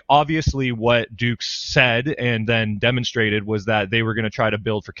listen, like obviously what Dukes said and then demonstrated was that they were going to try to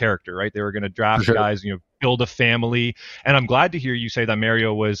build for character, right? They were going to draft guys, build a family. And I'm glad to hear you say that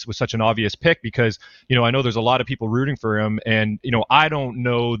Mario was such an obvious pick because, I know there's a lot of people rooting for him. And, I don't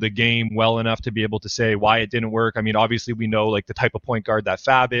know the game well enough to be able to say why it didn't work. I mean, obviously we know like the type of point guard that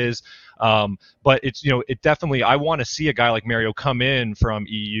Fab is. But it's, it definitely, I want to see a guy like Mario come in from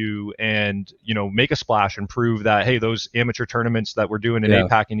EU and, make a splash and prove that, hey, those amateur tournaments that we're doing in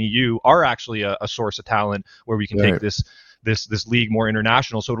APAC and EU are actually a source of talent where we can take this this league more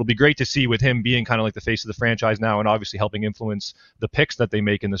international. So it'll be great to see with him being kind of like the face of the franchise now, and obviously helping influence the picks that they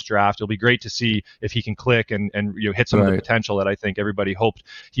make in this draft. It'll be great to see if he can click and hit some of the potential that I think everybody hoped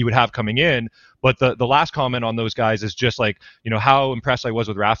he would have coming in. But the last comment on those guys is just like, how impressed I was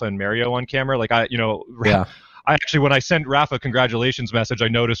with Rafa and Mario on camera. Like I actually, when I sent Rafa a congratulations message, I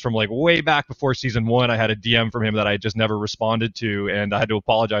noticed from like way back before season 1, I had a DM from him that I just never responded to, and I had to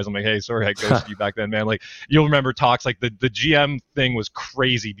apologize. I'm like, hey, sorry, I ghosted you back then, man. Like, you'll remember talks like the GM thing was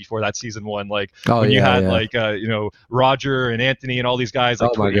crazy before that season 1. Like you had like Roger and Anthony and all these guys,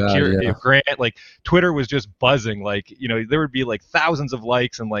 like Grant, like Twitter was just buzzing. Like there would be like thousands of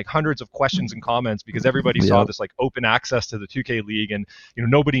likes and like hundreds of questions and comments because everybody saw this like open access to the 2K League, and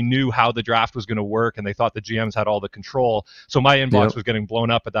nobody knew how the draft was going to work, and they thought the GMs had all the control. So my inbox was getting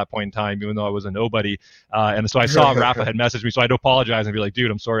blown up at that point in time, even though I was a nobody. And so I saw Rafa had messaged me, so I had to apologize and be like, dude,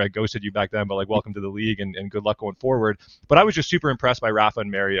 I'm sorry I ghosted you back then, but like, welcome to the league and good luck going forward. But I was just super impressed by Rafa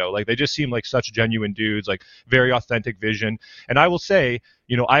and Mario. Like, they just seem like such genuine dudes, like very authentic vision. And I will say,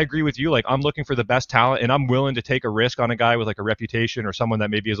 I agree with you. Like, I'm looking for the best talent, and I'm willing to take a risk on a guy with like a reputation or someone that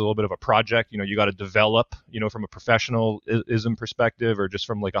maybe is a little bit of a project. You got to develop, from a professionalism perspective, or just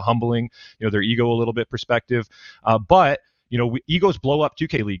from like a humbling, their ego a little bit perspective. But egos blow up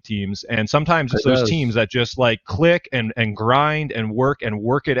 2K League teams, and sometimes it's those teams that just like click and grind and work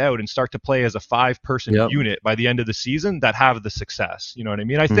it out and start to play as a 5-person unit by the end of the season that have the success. You know what I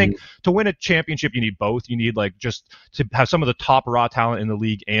mean? I think to win a championship, you need both. You need like just to have some of the top raw talent in the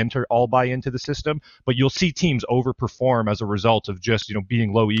league and to all buy into the system. But you'll see teams overperform as a result of just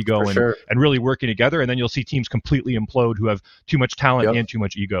being low ego and really working together, and then you'll see teams completely implode who have too much talent and too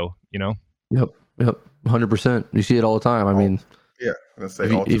much ego. Yep. 100%. You see it all the time. I mean,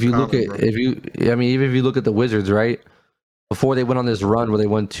 if you look at the Wizards, right? Before they went on this run where they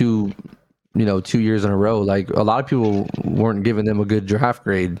won 2 years in a row, like a lot of people weren't giving them a good draft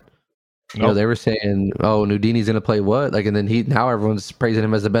grade. They were saying, "Oh, Nudini's gonna play what?" Like, and then now everyone's praising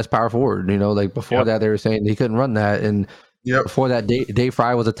him as the best power forward. Like before that, they were saying he couldn't run that, and before that, Dave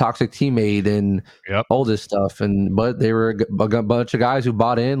Fry was a toxic teammate and all this stuff. But they were a bunch of guys who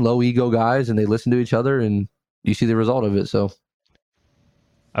bought in, low ego guys, and they listened to each other, and you see the result of it. So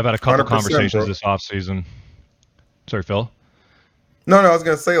I've had a couple conversations this offseason. Sorry, Phil. No, I was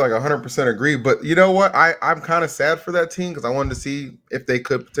gonna say like 100% agree. But you know what? I'm kind of sad for that team because I wanted to see if they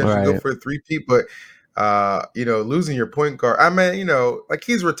could potentially go for a 3-peat, but. Losing your point guard. I mean, like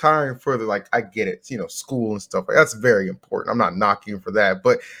he's retiring further. Like I get it, school and stuff. Like, that's very important. I'm not knocking him for that,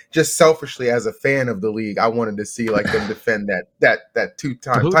 but just selfishly as a fan of the league, I wanted to see like them defend that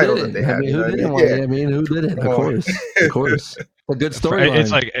 2-time title that they had. Who didn't? Of course. A good storyline.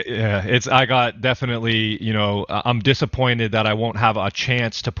 It's like, I got definitely, I'm disappointed that I won't have a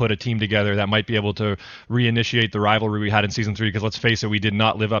chance to put a team together that might be able to reinitiate the rivalry we had in season 3. Because let's face it, we did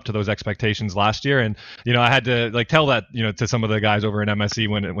not live up to those expectations last year. And, I had to like tell that, to some of the guys over in MSC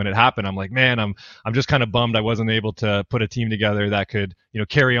when it happened. I'm like, man, I'm just kind of bummed I wasn't able to put a team together that could,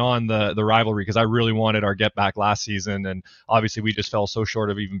 carry on the rivalry, because I really wanted our get back last season. And obviously we just fell so short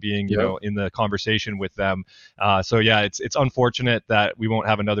of even being, in the conversation with them. So yeah, it's unfortunate that we won't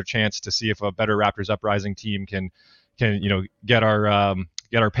have another chance to see if a better Raptors Uprising team can get our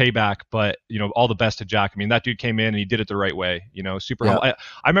payback. But all the best to Jack. I mean, that dude came in and he did it the right way. Super humble. I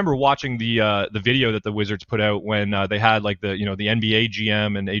remember watching the video that the Wizards put out when they had like the the NBA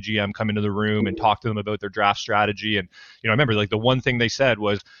GM and AGM come into the room and talk to them about their draft strategy. And I remember like the one thing they said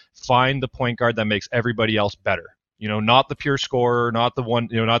was, find the point guard that makes everybody else better. Not the pure scorer, not the one,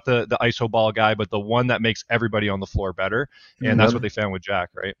 not the ISO ball guy, but the one that makes everybody on the floor better. And that's what they found with Jack,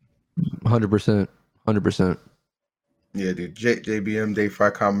 right? 100%. Yeah, dude. JBM Day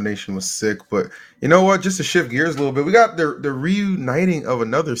 5 combination was sick. But you know what? Just to shift gears a little bit, we got the reuniting of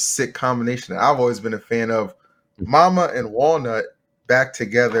another sick combination that I've always been a fan of. Mama and Walnut back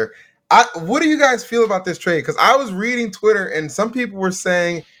together. What do you guys feel about this trade? Because I was reading Twitter and some people were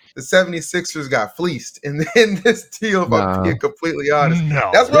saying the 76ers got fleeced in this deal, if I'm being completely honest. No.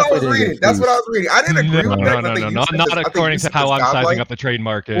 That's what I was reading. I didn't agree with that. Not according to how I'm sizing up the trade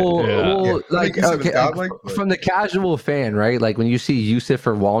market. From the casual fan, right? Like when you see Yusuf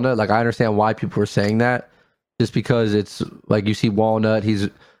or Walnut, like I understand why people are saying that. Just because it's like you see Walnut, he's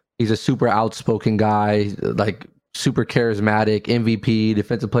a super outspoken guy, like super charismatic, MVP,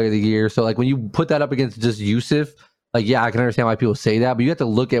 defensive player of the year. So like when you put that up against just Yusuf, like, yeah, I can understand why people say that, but you have to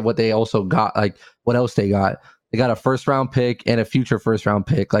look at what they also got, like what else they got. They got a 1st-round pick and a future 1st-round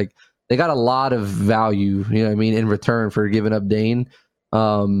pick. Like they got a lot of value, in return for giving up Dane.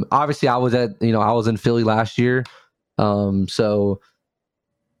 Obviously I was in Philly last year. So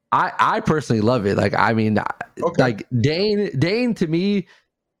I personally love it. Like, I mean, Okay. like Dane to me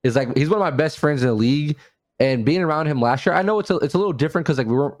is like, he's one of my best friends in the league. And being around him last year, I know it's a little different because like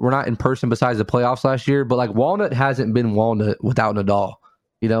we're not in person besides the playoffs last year. But like Walnut hasn't been Walnut without Nadal,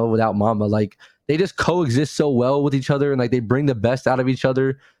 without Mama. Like they just coexist so well with each other, and like they bring the best out of each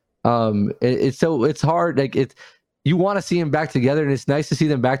other. It's hard. Like you want to see them back together, and it's nice to see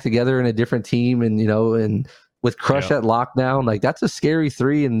them back together in a different team, and and with Crush at lockdown, like that's a scary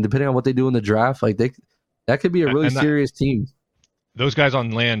three. And depending on what they do in the draft, like that could be a really serious team. Those guys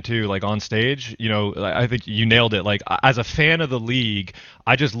on land too, like on stage, I think you nailed it. Like as a fan of the league,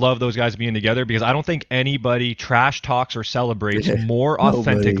 I just love those guys being together because I don't think anybody trash talks or celebrates more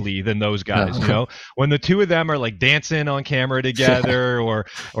authentically than those guys. No. When the two of them are like dancing on camera together, or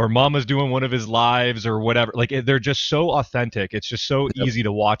Mama's doing one of his lives or whatever, like they're just so authentic. It's just so easy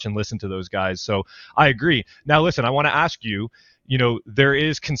to watch and listen to those guys. So I agree. Now listen, I want to ask you. There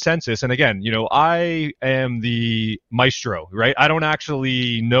is consensus. And again, I am the maestro, right? I don't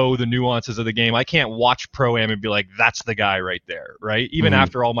actually know the nuances of the game. I can't watch Pro-Am and be like, that's the guy right there, right? Even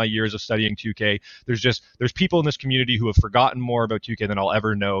after all my years of studying 2K, there's people in this community who have forgotten more about 2K than I'll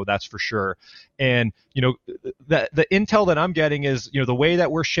ever know, that's for sure. And, the intel that I'm getting is, the way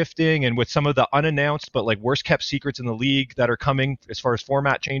that we're shifting and with some of the unannounced, but like worst kept secrets in the league that are coming as far as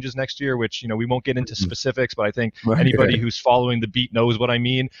format changes next year, which, we won't get into specifics, but I think anybody who's following the beat knows what I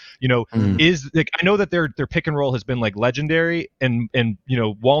mean, is like, I know that their pick and roll has been like legendary and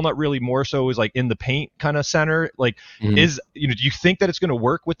Walnut really more so is like in the paint kind of center. Like do you think that it's going to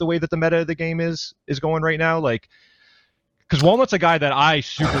work with the way that the meta of the game is going right now? Like, because Walnut's a guy that I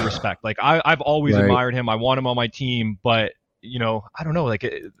super respect. Like I've always admired him. I want him on my team, but I don't know. Like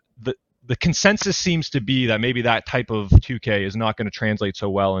the consensus seems to be that maybe that type of 2K is not going to translate so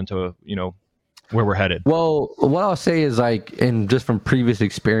well into where we're headed. Well, what I'll say is like, and just from previous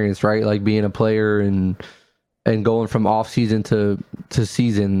experience, right? Like being a player and going from off season to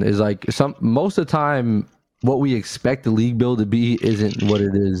season is like most of the time what we expect the league build to be isn't what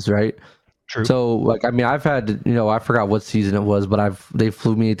it is, right? True. So, like, I mean, I've had, I forgot what season it was, but they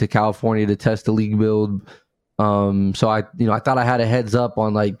flew me to California to test the league build. So I thought I had a heads up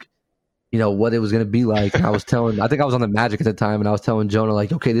on like, what it was going to be like. And I think I was on the Magic at the time, and I was telling Jonah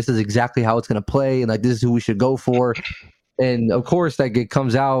like, okay, this is exactly how it's going to play, and like this is who we should go for. And of course, like it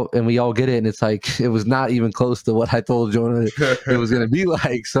comes out, and we all get it, and it's like it was not even close to what I told Jonah it was going to be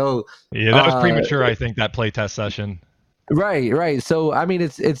like. So yeah, that was premature. I think that play test session. Right. So I mean,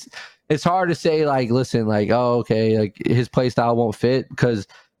 it's hard to say like, listen, like, oh, okay, like his play style won't fit, because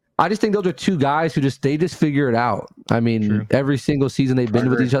I just think those are two guys who they just figure it out. I mean, every single season they've been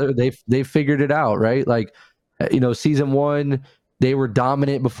with each other, they figured it out, right? Like, season one, they were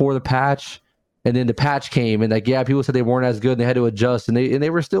dominant before the patch, and then the patch came, and like, yeah, people said they weren't as good and they had to adjust, and they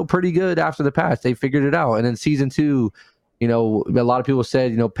were still pretty good after the patch. They figured it out. And then season two, a lot of people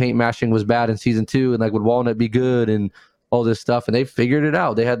said, paint mashing was bad in season two, and like, would Walnut be good and all this stuff, and they figured it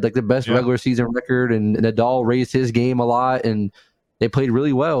out. They had like the best regular season record, and Nadal raised his game a lot, and they played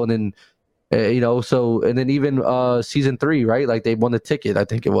really well. And then, and then even season three, right? Like they won the ticket, I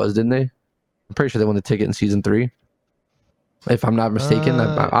think it was, didn't they? I'm pretty sure they won the ticket in season three, if I'm not mistaken.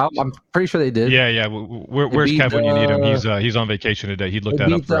 I'm pretty sure they did. Yeah. Where's Kev when you need him? He's on vacation today. He looked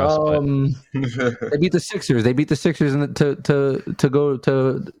that up for us. They beat the Sixers. They beat the Sixers to go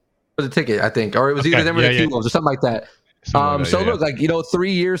to for the ticket, I think, or it was either them or the T-Wolves or something like that. Look, like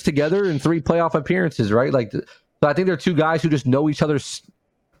 3 years together and 3 playoff appearances, right? Like, so I think they're two guys who just know each other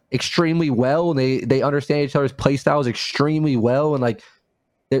extremely well, and they understand each other's play styles extremely well, and like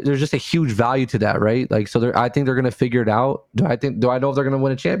there's just a huge value to that, right? Like, so I think they're gonna figure it out. Do I know if they're gonna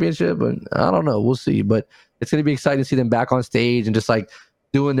win a championship? But I don't know. We'll see. But it's gonna be exciting to see them back on stage and just like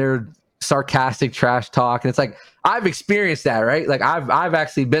doing their sarcastic trash talk. And it's like, I've experienced that, right? Like I've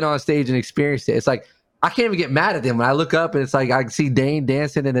actually been on stage and experienced it. It's like, I can't even get mad at them when I look up and it's like I see Dane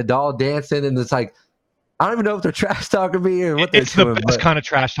dancing and Nadal dancing, and it's like I don't even know if they're trash talking me or what they're doing. It's the best kind of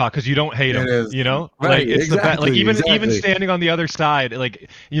trash talk because you don't hate them, Right, like it's exactly, the best. Like even standing on the other side, like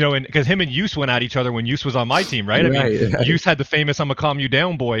and because him and Yus went at each other when Yus was on my team, right? I mean, Yus had the famous "I'm a calm you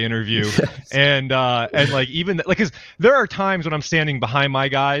down boy" interview, and like even like because there are times when I'm standing behind my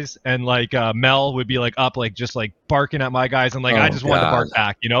guys and like Mel would be like up like just like barking at my guys, and like I just want to bark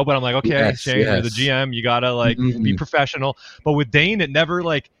back, but I'm like, okay, Shane, you're the GM, you gotta like be professional. But with Dane, it never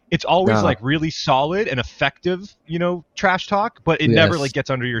like. It's always like really solid and effective, trash talk, but it never like gets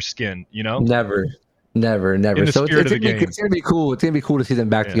under your skin, Never. In the So spirit of the game. It's gonna be cool. It's gonna be cool to see them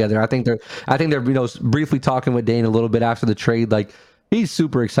back together. I think they're briefly talking with Dane a little bit after the trade. Like he's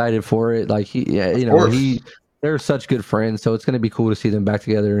super excited for it. Like he they're such good friends, so it's going to be cool to see them back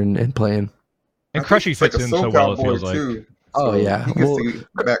together and playing. And I think Crushy he's like fits a in so SoCal well, it boy feels like. too. Oh, So yeah. he gets to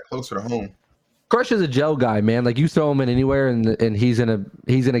get back closer to home. Crush is a gel guy, man. Like you throw him in anywhere, and he's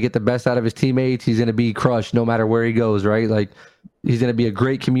gonna get the best out of his teammates. He's gonna be crushed no matter where he goes, right? Like he's gonna be a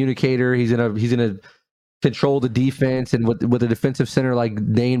great communicator. He's gonna control the defense, and with the defensive center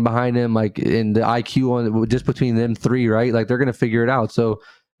like Dane behind him, like in the IQ on just between them three, right? Like they're gonna figure it out. So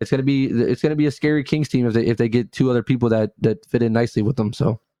it's gonna be a scary Kings team if they get two other people that fit in nicely with them.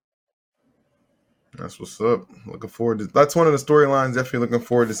 So. That's what's up. Looking forward to. That's one of the storylines. Definitely looking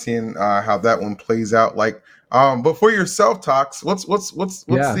forward to seeing how that one plays out. Like, but for yourself, Tox, what's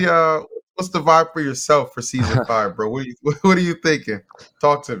the vibe for yourself for season 5, bro? What are you thinking?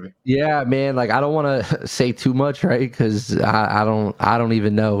 Talk to me. Yeah, man. Like I don't want to say too much, right? Because I don't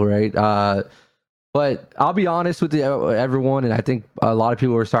even know, right? But I'll be honest with everyone, and I think a lot of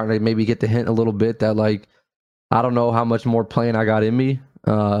people are starting to maybe get the hint a little bit that like I don't know how much more playing I got in me.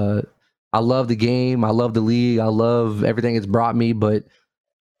 I love the game. I love the league. I love everything it's brought me. But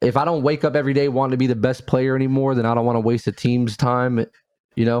if I don't wake up every day wanting to be the best player anymore, then I don't want to waste a team's time,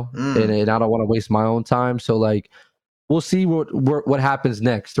 you know, and I don't want to waste my own time. So like, we'll see what happens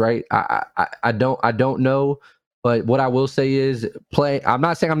next, right? I don't know, but what I will say is play. I'm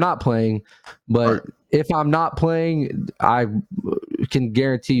not saying I'm not playing, but if I'm not playing, I can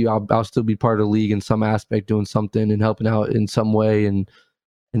guarantee you I'll still be part of the league in some aspect, doing something and helping out in some way, and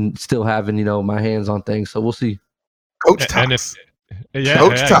still having, you know, my hands on things. So we'll see. Coach Tox. And if, yeah,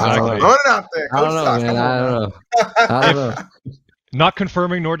 Coach yeah, Tox. exactly. Run it out there. I don't know, man. I don't know. Not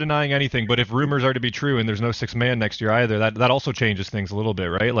confirming nor denying anything, but if rumors are to be true and there's no sixth man next year either, that also changes things a little bit,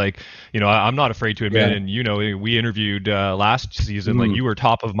 right? Like, you know, I'm not afraid to admit, and you know, we interviewed last season, like you were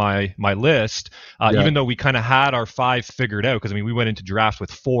top of my list, even though we kind of had our 5 figured out, because I mean, we went into draft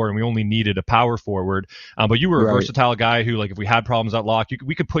with 4 and we only needed a power forward, but you were a versatile guy who, like, if we had problems at lock,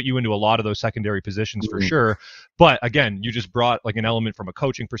 we could put you into a lot of those secondary positions for sure. But again, you just brought like an element from a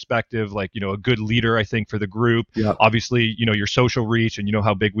coaching perspective, like, you know, a good leader, I think, for the group. Obviously, you know, your social reach, and you know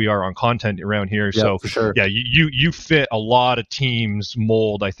how big we are on content around here. So for sure. Yeah, you fit a lot of teams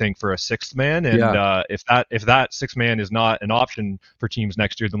mold, I think, for a sixth man. And if that sixth man is not an option for teams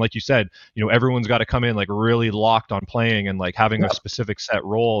next year, then like you said, you know, everyone's got to come in like really locked on playing and like having a specific set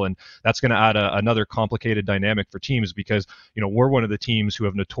role, and that's going to add another complicated dynamic for teams, because, you know, we're one of the teams who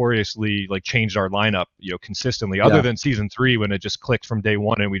have notoriously like changed our lineup, you know, consistently, other than season 3 when it just clicked from day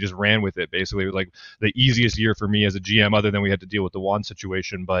 1 and we just ran with it. Basically, like the easiest year for me as a GM, other than we had to deal with the Juan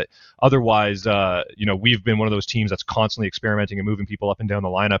situation. But otherwise, you know, we've been one of those teams that's constantly experimenting and moving people up and down the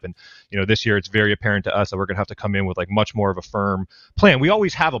lineup. And, you know, this year it's very apparent to us that we're going to have to come in with like much more of a firm plan. We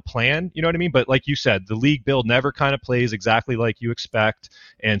always have a plan, you know what I mean? But like you said, the league build never kind of plays exactly like you expect,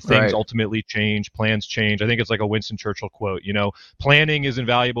 and things ultimately change, plans change. I think it's like a Winston Churchill quote, you know, planning is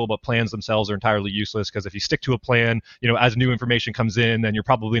invaluable, but plans themselves are entirely useless, because if you stick to a plan, you know, as new information comes in, then you're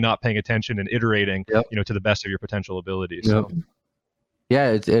probably not paying attention and iterating, you know, to the best of your potential abilities. So.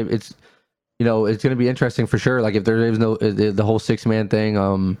 Yeah, it's you know, it's going to be interesting for sure. Like if there is no the whole 6-man thing,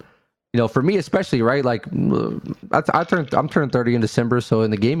 you know, for me especially, right? Like I'm turning 30 in December, so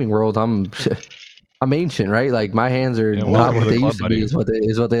in the gaming world, I'm ancient, right? Like my hands are not what they used to be,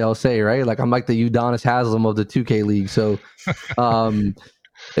 is what they all say, right? Like I'm like the Udonis Haslem of the 2K league. So,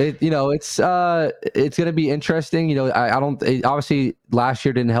 you know, it's gonna be interesting. You know, I don't obviously last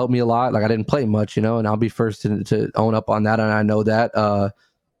year didn't help me a lot. Like I didn't play much, you know, and I'll be first to own up on that, and I know that.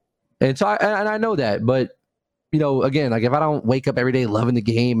 And so I know that, but you know, again, like if I don't wake up every day loving the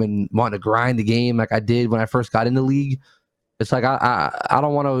game and wanting to grind the game like I did when I first got in the league, it's like I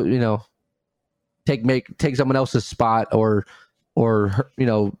don't want to, you know, take someone else's spot or you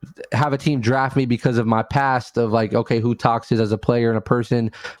know, have a team draft me because of my past of like, okay, who Tox is as a player and a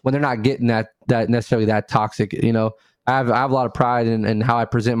person, when they're not getting that necessarily that toxic. You know, I have a lot of pride in how I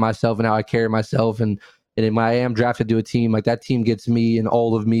present myself and how I carry myself, and if I am drafted to a team, like that team gets me and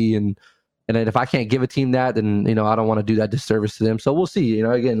all of me, and then if I can't give a team that, then, you know, I don't want to do that disservice to them. So we'll see. You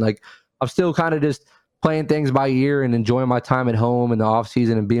know, again, like I'm still kind of just playing things by ear and enjoying my time at home in the off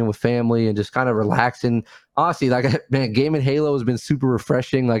season and being with family and just kind of relaxing. Honestly, like, man, gaming Halo has been super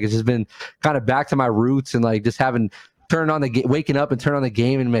refreshing. Like it's just been kind of back to my roots, and like just waking up and turn on the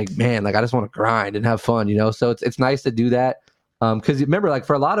game and make, man, like I just want to grind and have fun, you know? So it's nice to do that. Cause remember, like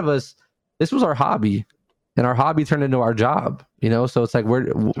for a lot of us, this was our hobby, and our hobby turned into our job, you know? So it's like,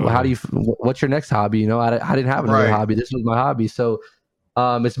 what's your next hobby? You know, I didn't have another hobby. This was my hobby. So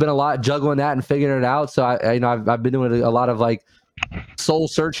it's been a lot juggling that and figuring it out. So I've been doing a lot of like soul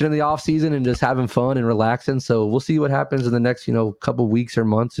searching in the off season and just having fun and relaxing. So we'll see what happens in the next, you know, couple weeks or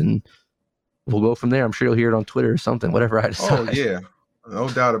months, and we'll go from there. I'm sure you'll hear it on Twitter or something, whatever I decide. Oh yeah, no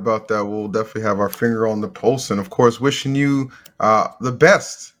doubt about that. We'll definitely have our finger on the pulse, and of course, wishing you the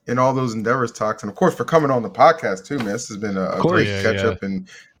best in all those endeavors, Tox, and of course for coming on the podcast too, man. This has been a great catch up and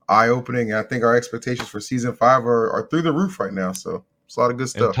eye opening. I think our expectations for season 5 are through the roof right now. So it's a lot of good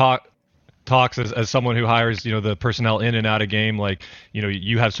stuff. Talks as someone who hires, the personnel in and out of game, like,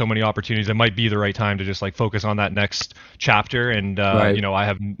 you have so many opportunities. It might be the right time to just like focus on that next chapter. And, Right. I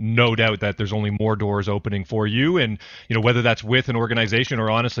have no doubt that there's only more doors opening for you. And, whether that's with an organization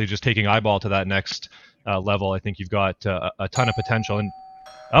or honestly just taking iBall to that next level, I think you've got a ton of potential. And,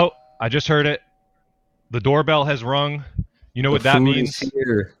 oh, I just heard it. The doorbell has rung. You know what that means?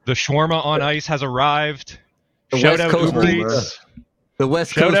 The shawarma on ice has arrived. Shout out Uber Eats. The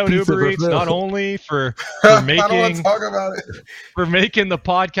West Shout Coast out pizza Uber Eats, for not only for I making don't want to talk about it. for making the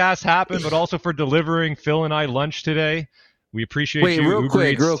podcast happen, but also for delivering Phil and I lunch today. We appreciate you. Real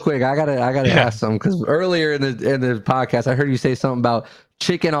Uber quick. I gotta ask something, because earlier in the podcast, I heard you say something about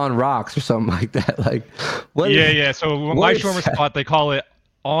chicken on rocks or something like that. Like, what? Yeah. So my shawarma spot, they call it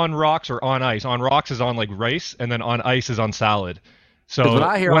on rocks or on ice. On rocks is on like rice, and then on ice is on salad. So when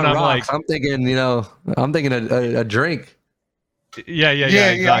I hear on rocks, I'm thinking, a drink. Yeah,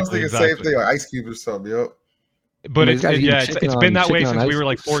 exactly. I was thinking the same thing, like ice cubes or something. Yep. But it's been that way since we were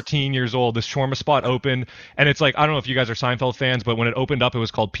like 14 years old. This shawarma spot opened, and it's like, I don't know if you guys are Seinfeld fans, but when it opened up, it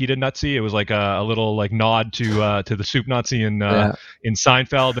was called Pita Nutsy. It was like a little like nod to the soup Nazi in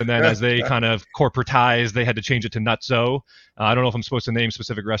Seinfeld, and then as they kind of corporatized, they had to change it to Nutso. I don't know if I'm supposed to name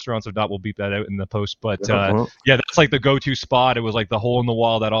specific restaurants. If not, we'll beep that out in the post. But that's like the go-to spot. It was like the hole in the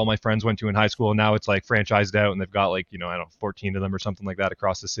wall that all my friends went to in high school. And now it's like franchised out, and they've got like, I don't know, 14 of them or something like that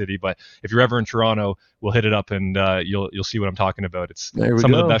across the city. But if you're ever in Toronto, we'll hit it up, and you'll see what I'm talking about. It's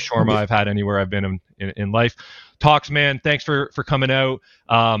some of the best shawarma I've had anywhere I've been in life. Talks, man, thanks for coming out.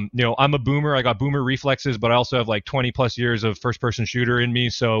 I'm a boomer. I got boomer reflexes, but I also have like 20 plus years of first person shooter in me.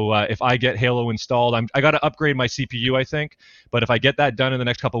 So if I get Halo installed, I got to upgrade my CPU, I think. But if I get that done in the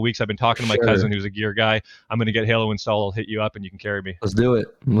next couple of weeks, I've been talking to my cousin who's a gear guy. I'm going to get Halo installed. I'll hit you up and you can carry me. Let's do it.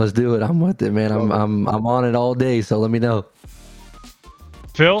 I'm with it, man. I'm on it all day. So let me know.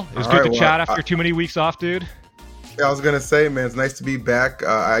 Phil, it was good to chat after too many weeks off, dude. Yeah, I was going to say, man, it's nice to be back.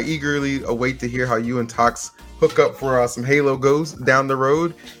 I eagerly await to hear how you and Tox hook up for some Halo goes down the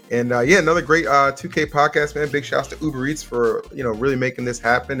road. And another great 2K podcast, man. Big shouts to Uber Eats for, really making this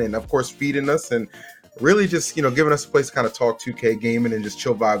happen. And of course, feeding us and really just, giving us a place to kind of talk 2K gaming and just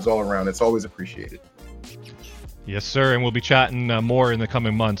chill vibes all around. It's always appreciated. Yes, sir. And we'll be chatting more in the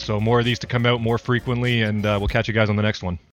coming months. So more of these to come out more frequently, and we'll catch you guys on the next one.